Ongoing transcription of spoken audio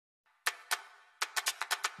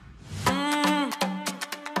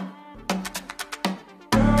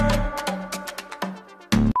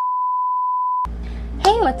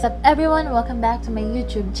what's up everyone? Welcome back to my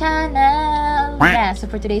YouTube channel. Yeah, so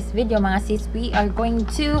for today's video mga sis, we are going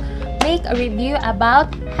to make a review about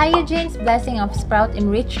Hayejin's Blessing of Sprout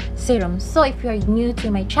Enriched Serum. So if you are new to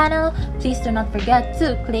my channel, please do not forget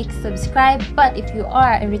to click subscribe. But if you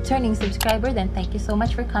are a returning subscriber, then thank you so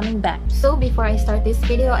much for coming back. So before I start this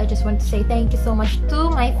video, I just want to say thank you so much to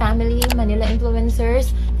my family, Manila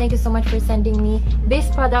influencers. Thank you so much for sending me this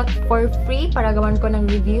product for free para gawan ko ng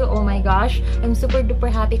review. Oh my gosh, I'm super duper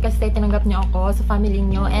happy kasi tinanggap niyo ako sa family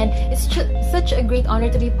niyo, and it's such a great honor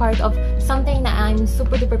to be part of something that I'm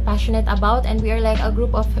super duper passionate about. And we are like a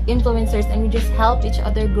group of influencers and we just help each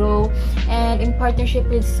other grow, and in partnership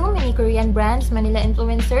with so many Korean brands, Manila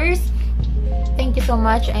influencers. Thank you so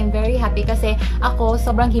much. I'm very happy kasi ako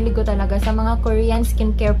sobrang hilig ko talaga sa mga Korean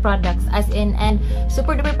skincare products, as in, and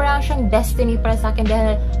super duper parang siyang destiny para sa akin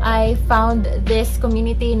dahil I found this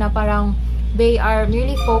community na parang they are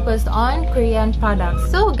really focused on Korean products.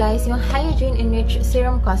 So guys, yung Hayejin Enriched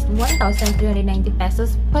Serum cost 1,390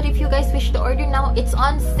 pesos. But if you guys wish to order now, it's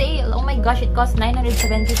on sale. Oh my gosh, it costs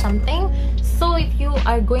 970 something. So if you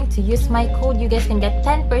are going to use my code, you guys can get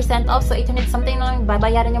 10% off. So 800 something na lang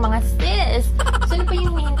babayaran yung mga sis. So ano pa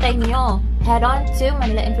yung hinihintay nyo? Head on to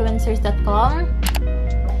manilainfluencers.com.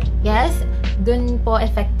 Yes, dun po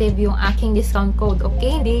effective yung aking discount code,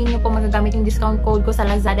 okay? Hindi nyo po magagamit yung discount code ko sa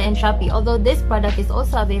Lazada and Shopee. Although this product is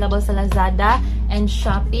also available sa Lazada and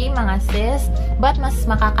Shopee, mga sis. But mas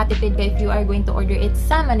makakatipid ka if you are going to order it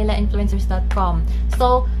sa manilainfluencers.com.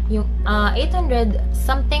 So, yung 800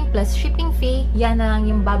 something plus shipping fee, yan na lang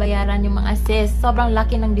yung babayaran yung mga sis. Sobrang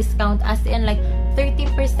laki ng discount, as in like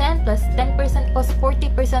 30% plus 10% cost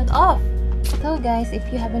 40% off. So guys, if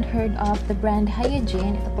you haven't heard of the brand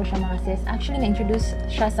Hayejin, ito po siya mga sis. Actually, na-introduce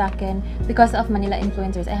siya sa akin because of Manila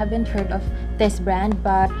influencers. I haven't heard of this brand,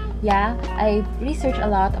 but yeah, I researched a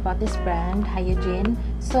lot about this brand, Hayejin.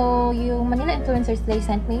 So, yung Manila influencers, they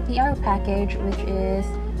sent me PR package, which is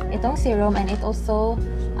itong serum, and it also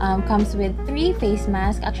comes with 3 face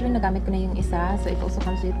masks. Actually, nagamit ko na yung isa, so it also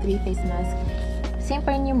comes with 3 face masks. Same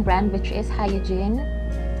pa rin yung brand, which is Hayejin.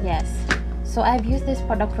 Yes. So, I've used this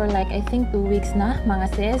product for like, I think 2 weeks na,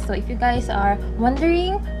 mga sis. So, if you guys are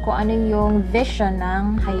wondering kung ano yung vision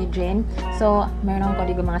ng Hayejin, so, meron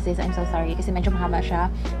akong kodigo mga sis. I'm so sorry kasi medyo mahaba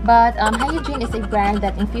siya. But, Hayejin is a brand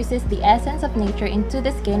that infuses the essence of nature into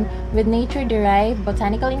the skin with nature-derived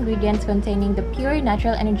botanical ingredients containing the pure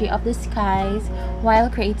natural energy of the skies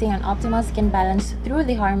while creating an optimal skin balance through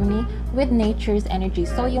the harmony with nature's energy.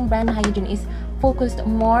 So, yung brand Hayejin is focused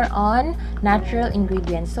more on natural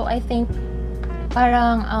ingredients. So, I think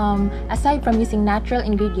parang aside from using natural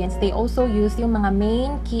ingredients, they also use yung mga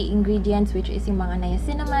main key ingredients, which is yung mga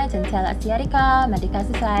niacinamide, centella asiatica,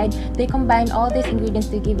 medicassicide. They combine all these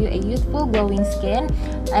ingredients to give you a youthful, glowing skin.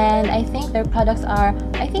 And I think their products are,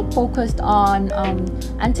 I think, focused on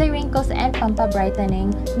anti-wrinkles and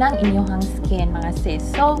pampa-brightening ng inyong skin, mga sis.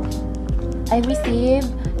 So, I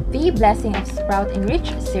received the Blessing of Sprout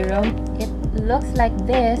Enriched Serum. It looks like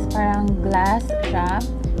this, parang glass siya.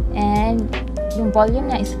 And yung volume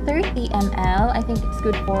niya is 30 ml. I think it's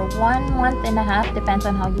good for 1 month and a half, depends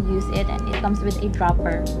on how you use it, and it comes with a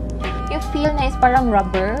dropper. Yung feel niya is parang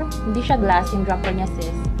rubber, hindi siya glass yung dropper niya,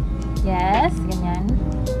 sis. Yes, ganyan.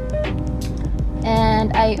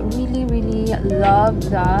 And I really love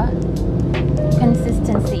the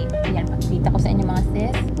consistency. Yan, pagkita ko sa inyo mga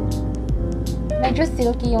sis. Medyo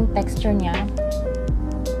silky yung texture niya.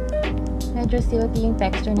 Medyo silky yung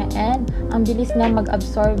texture niya, and ang bilis na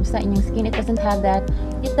mag-absorb sa inyong skin. It doesn't have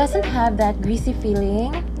that greasy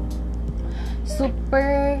feeling.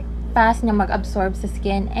 Super fast niya mag-absorb sa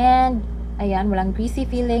skin, and ayan, walang greasy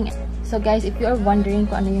feeling. So guys, if you are wondering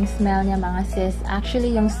kung ano yung smell niya mga sis,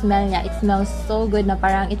 actually yung smell niya, it smells so good na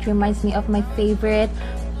parang it reminds me of my favorite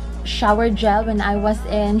shower gel when I was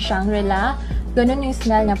in Shangri-La. Ganun yung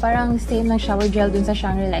smell niya. Parang same ng shower gel dun sa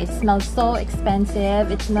Shangri-La. It smells so expensive.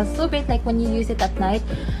 It smells so great, like when you use it at night.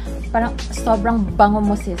 Parang sobrang bango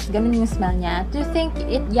mo, sis. Ganun yung smell niya. Do you think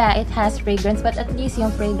it, yeah, it has fragrance, but at least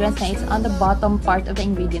yung fragrance na it's on the bottom part of the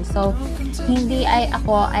ingredients. So, I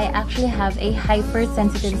actually have a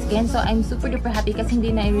hypersensitive skin. So, I'm super duper happy kasi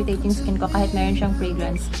hindi na-irritate yung skin ko kahit meron siyang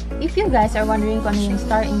fragrance. If you guys are wondering kung ano yung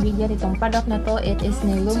star ingredient itong product na to, it is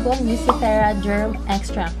Nilunggong Nucifera Germ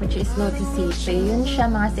Extract, which is lotus seed. So, yun siya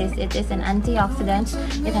mga sis. It is an antioxidant.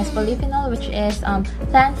 It has polyphenol, which is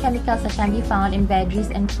plant chemicals that can be found in veggies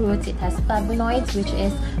and fruits. flavonoids, it has flavonoids, which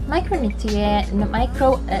is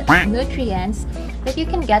nutrients that you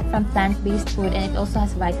can get from plant-based food, and it also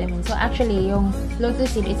has vitamins. So actually, yung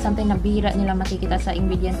lotus seed is something na bihira nila makikita sa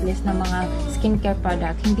ingredient list ng mga skincare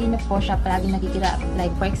product. Hindi na po siya palagi nakikita.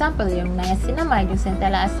 Like for example, yung niacinamide, yung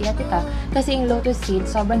centella asiatica. Kasi yung lotus seed,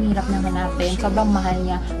 sobrang hirap na hanapin, sobrang mahal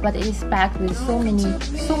niya, but it is packed with so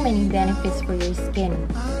many benefits for your skin.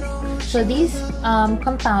 So these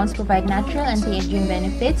compounds provide natural anti-aging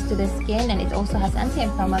benefits to the skin, and it also has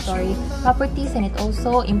anti-inflammatory properties, and it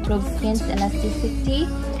also improves skin's elasticity,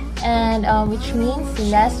 and which means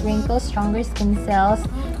less wrinkles, stronger skin cells,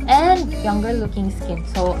 and younger looking skin.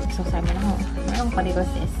 So sorry, mayroong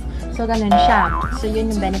sis. So ganun siya. So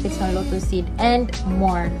yun yung benefits ng lotus seed and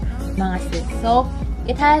more, mga sis. So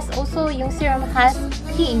it has also, yung serum has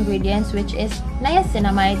key ingredients, which is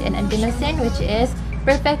niacinamide and adenosine, which is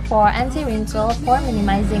perfect for anti-wrinkle, for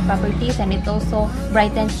minimizing properties, and it also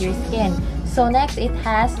brightens your skin. So next, it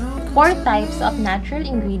has 4 types of natural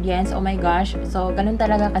ingredients. Oh my gosh. So ganun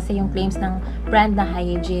talaga kasi yung claims ng brand na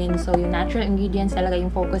Hayejin. So yung natural ingredients talaga yung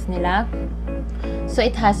focus nila. So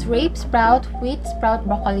it has rape sprout, wheat sprout,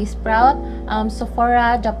 broccoli sprout,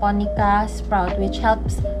 Sophora japonica sprout, which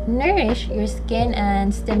helps nourish your skin and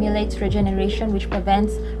stimulates regeneration, which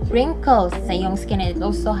prevents wrinkles sa iyong skin. And it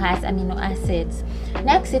also has amino acids.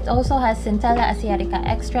 Next, it also has centella asiatica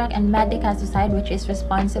extract and medicaicide, which is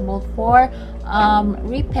responsible for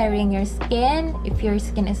repairing your skin if your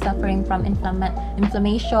skin is suffering from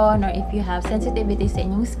inflammation, or if you have sensitivity sa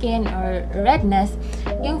inyong skin or redness.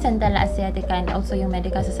 Yung centella asiatica and also yung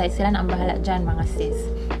medicaicide, sila na ang bahala dyan, mga sis.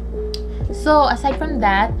 So aside from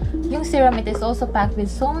that, yung serum, it is also packed with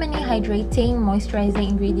so many hydrating, moisturizing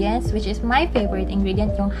ingredients, which is my favorite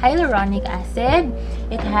ingredient, yung hyaluronic acid.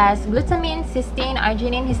 It has glutamine, cysteine,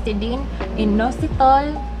 arginine, histidine,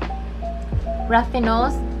 inositol,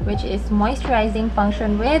 raphenols, which is moisturizing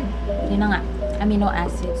function with, yun na nga, amino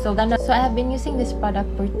acids. So ganun. So I have been using this product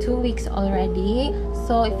for 2 weeks already.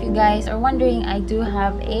 So if you guys are wondering, I do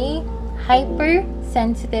have a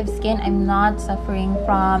hypersensitive skin. I'm not suffering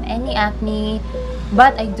from any acne,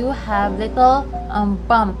 but I do have little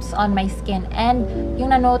bumps on my skin. And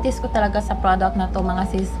yung na-notice ko talaga sa product na to, mga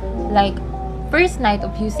sis, like first night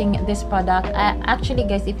of using this product, actually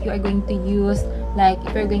guys, if you are going to use, like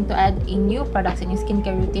if you're going to add a new products in your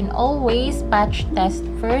skincare routine, always patch test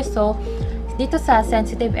first. So dito sa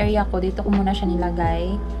sensitive area ko, dito ko muna siya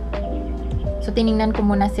nilagay. So, tiningnan ko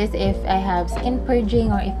muna sis if I have skin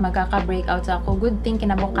purging or if magkaka-breakouts ako. Good thing,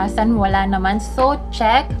 kinabukasan, wala naman. So,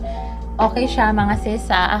 check. Okay siya, mga sis,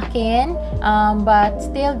 sa akin. But,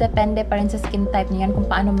 still, depende pa rin sa skin type niyan kung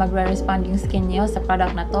paano magre-respond yung skin niyo sa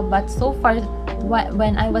product na to. But, so far,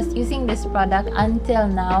 when I was using this product until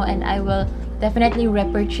now, and I will definitely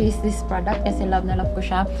repurchase this product kasi love na love ko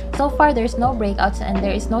siya. So far, there's no breakouts and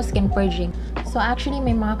there is no skin purging. So, actually,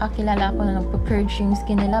 may mga kakilala ako na nagpa-purge yung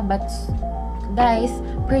skin nila, but guys,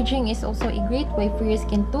 purging is also a great way for your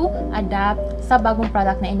skin to adapt sa bagong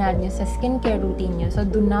product na in-add nyo sa skincare routine nyo. So,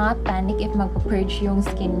 do not panic if magpa-purge yung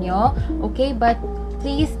skin nyo. Okay? But,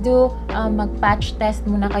 please do mag-patch test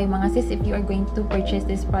muna kayo, mga sis, if you are going to purchase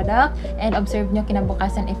this product, and observe nyo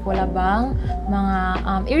kinabukasan if wala bang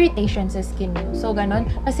mga irritation sa skin nyo. So, ganun.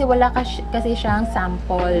 Kasi wala kasi siyang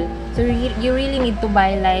sample. So, you really need to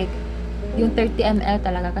buy like yung 30 ml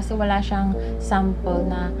talaga kasi wala siyang sample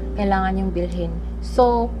na kailangan yung bilhin.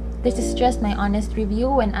 So, this is just my honest review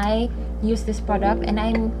when I use this product, and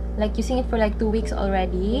I'm like using it for like 2 weeks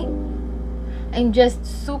already. I'm just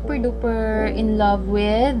super duper in love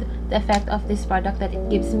with the effect of this product that it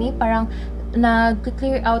gives me. Parang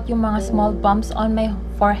nag-clear out yung mga small bumps on my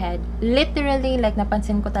forehead. Literally, like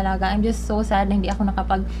napansin ko talaga. I'm just so sad na hindi ako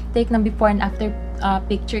nakapag-take ng before and after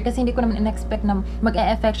picture kasi hindi ko naman in-expect na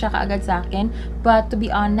mag-e-effect siya kaagad sa akin. But to be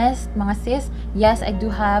honest, mga sis, yes, I do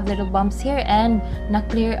have little bumps here, and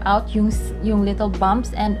na-clear out yung little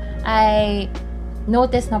bumps, and I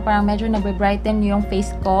notice na parang medyo nagbe-brighten yung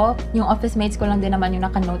face ko. Yung office mates ko lang din naman yung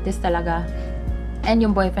naka-notice talaga. And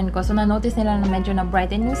yung boyfriend ko. So, na-notice nila na medyo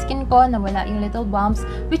na-brighten yung skin ko, na wala yung little bumps,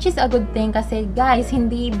 which is a good thing kasi, guys,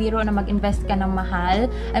 hindi biro na mag-invest ka ng mahal.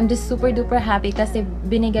 I'm just super duper happy kasi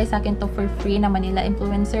binigay sa akin to for free na Manila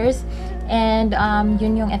influencers. And,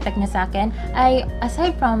 yun yung effect niya sa akin.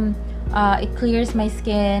 Aside from, it clears my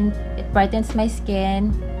skin, it brightens my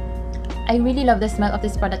skin, I really love the smell of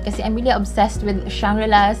this product kasi I'm really obsessed with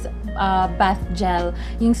Shangri-La's bath gel.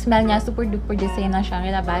 Yung smell niya, super duper the same na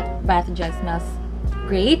Shangri-La bath gel smells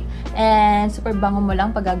great. And super bango mo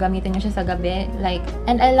lang pag gagamitin nyo siya sa gabi. Like,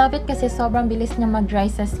 and I love it kasi sobrang bilis niya mag-dry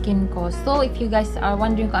sa skin ko. So, if you guys are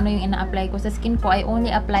wondering kung ano yung ina-apply ko sa skin ko, I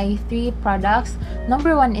only apply 3 products.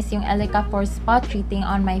 Number 1 is yung Elica for spot treating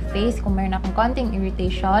on my face kung meron akong konting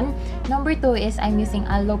irritation. Number 2 is I'm using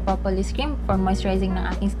Aloe Propolis Cream for moisturizing ng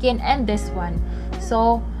aking skin. And this one.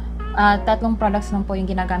 So, tatlong products lang po yung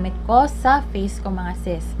ginagamit ko sa face ko, mga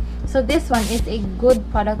sis. So this one is a good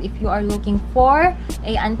product if you are looking for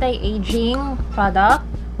a anti-aging product.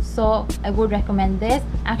 So I would recommend this.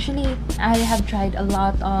 Actually, I have tried a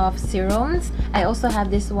lot of serums. I also have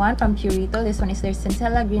this one from Purito. This one is their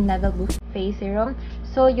Centella Green Level Boost Face Serum.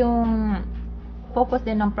 So yung focus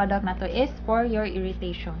din ng product na to is for your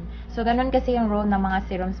irritation. So ganun kasi yung role ng mga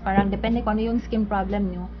serums. Parang depende kung ano yung skin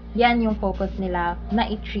problem nyo, yan yung focus nila na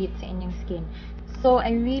i-treat sa inyong skin. So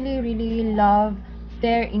I really love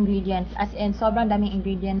their ingredients, as in sobrang daming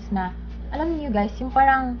ingredients na alam niyo guys, yung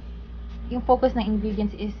parang yung focus ng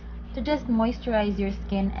ingredients is to just moisturize your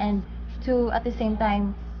skin and to at the same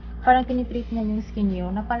time parang tinitreat niya yung skin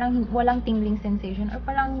niyo na parang walang tingling sensation or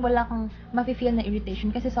parang wala kang mafe-feel na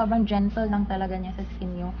irritation kasi sobrang gentle lang talaga niya sa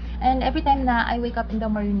skin niyo. And every time na I wake up in the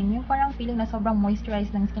morning, yung parang feeling na sobrang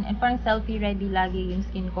moisturized ng skin and parang selfie ready lagi yung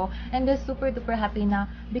skin ko. And just super duper happy na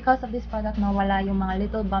because of this product nawala yung mga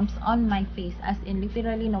little bumps on my face, as in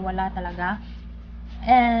literally nawala talaga.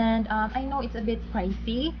 And I know it's a bit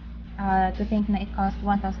pricey to think na it costs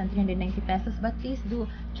 1,390 pesos, but please do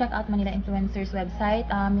check out Manila Influencers website.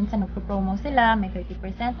 Minsan nagpo-promo sila, may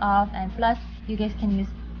 30% off, and plus you guys can use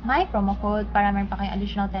my promo code para meron pa kayong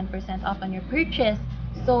additional 10% off on your purchase.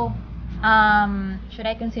 So should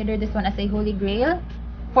I consider this one as a holy grail?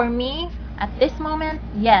 For me, at this moment,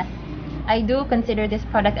 yes, I do consider this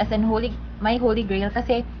product as my holy grail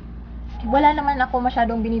kasi wala naman ako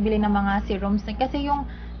masyadong binibili ng mga serums kasi yung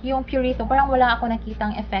Purito, parang wala ako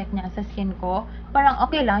nakitang effect niya sa skin ko. Parang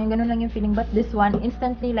okay lang, yung ganun lang yung feeling. But this one,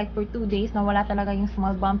 instantly, like for 2 days, nawala talaga yung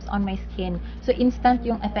small bumps on my skin. So, instant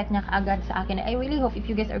yung effect niya kaagad sa akin. I really hope if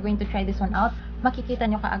you guys are going to try this one out, makikita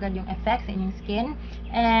nyo kaagad yung effect sa inyong skin.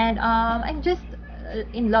 And I'm just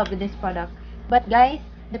in love with this product. But guys,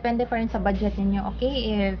 depende pa rin sa budget ninyo, okay?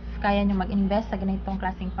 If kaya nyo mag-invest sa ganitong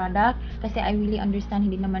klaseng product. Kasi I really understand,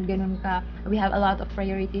 hindi naman ganun ka. We have a lot of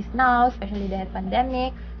priorities now, especially dahil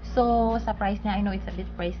pandemic. So, sa price niya, I know it's a bit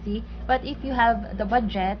pricey. But if you have the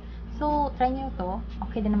budget, so, try nyo to.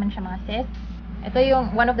 Okay din naman siya, mga sis. Ito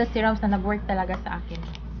yung one of the serums na nag-work talaga sa akin.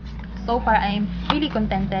 So far, I'm really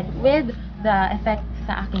contented with the effect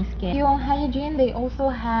sa aking skin. Yung Hayejin, they also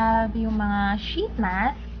have yung mga sheet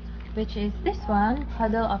mask, which is this one,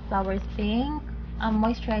 Puddle of Flowers Pink,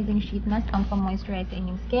 moisturizing sheet mask, pampa-moisturize sa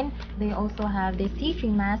inyong skin. They also have the tea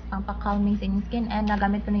tree mask, pampa-calming sa inyong skin. And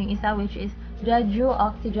nagamit ko na yung isa, which is Jeju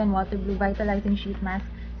Oxygen Water Blue Vitalizing Sheet Mask.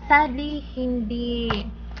 Sadly, hindi,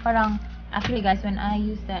 actually guys, when I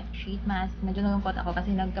use that sheet mask, medyo nalungkot ako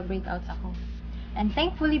kasi nagka-breakouts ako. And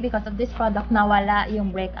thankfully, because of this product, nawala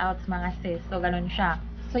yung breakouts, mga sis. So, ganun siya.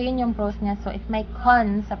 So, yun yung pros niya. So, if may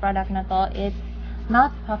cons sa product na to, it's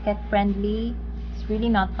not pocket friendly. It's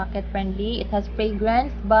really not pocket friendly. It has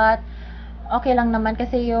fragrance, but okay lang naman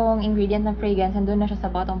kasi yung ingredient ng fragrance, nandun na siya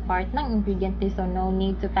sa bottom part ng ingredient list, so no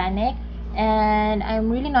need to panic. And I'm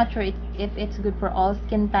really not sure if it's good for all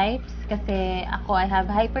skin types kasi ako, I have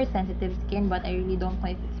hypersensitive skin, but I really don't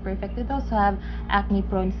know if it's perfect. I also have acne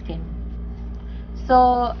prone skin.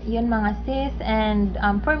 So, yun mga sis. And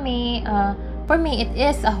for me, it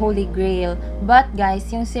is a holy grail. But guys,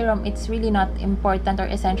 yung serum, it's really not important or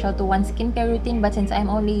essential to one skincare routine. But since I'm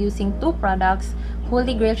only using 2 products,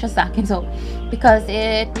 holy grail siya sa akin. So, because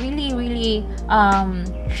it really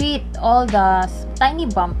treat all the tiny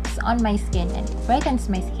bumps on my skin and brightens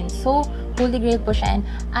my skin. So, holy grail po siya. And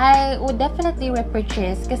I would definitely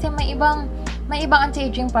repurchase kasi may ibang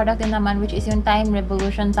anti-aging product din naman, which is yung Time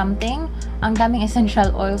Revolution something. Ang daming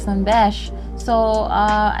essential oils ng besh. So,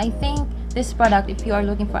 I think this product, if you are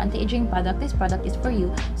looking for anti-aging product, this product is for you.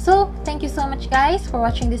 So, thank you so much guys for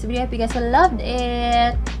watching this video. I hope you guys loved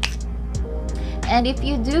it. And if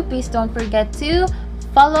you do, please don't forget to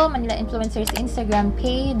follow Manila Influencers Instagram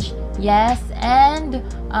page. Yes, and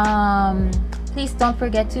please don't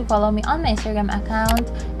forget to follow me on my Instagram account.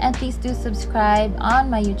 And please do subscribe on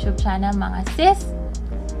my YouTube channel, mga sis.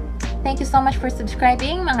 Thank you so much for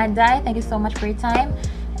subscribing, mga day. Thank you so much for your time.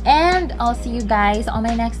 And I'll see you guys on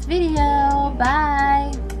my next video.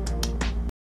 Bye!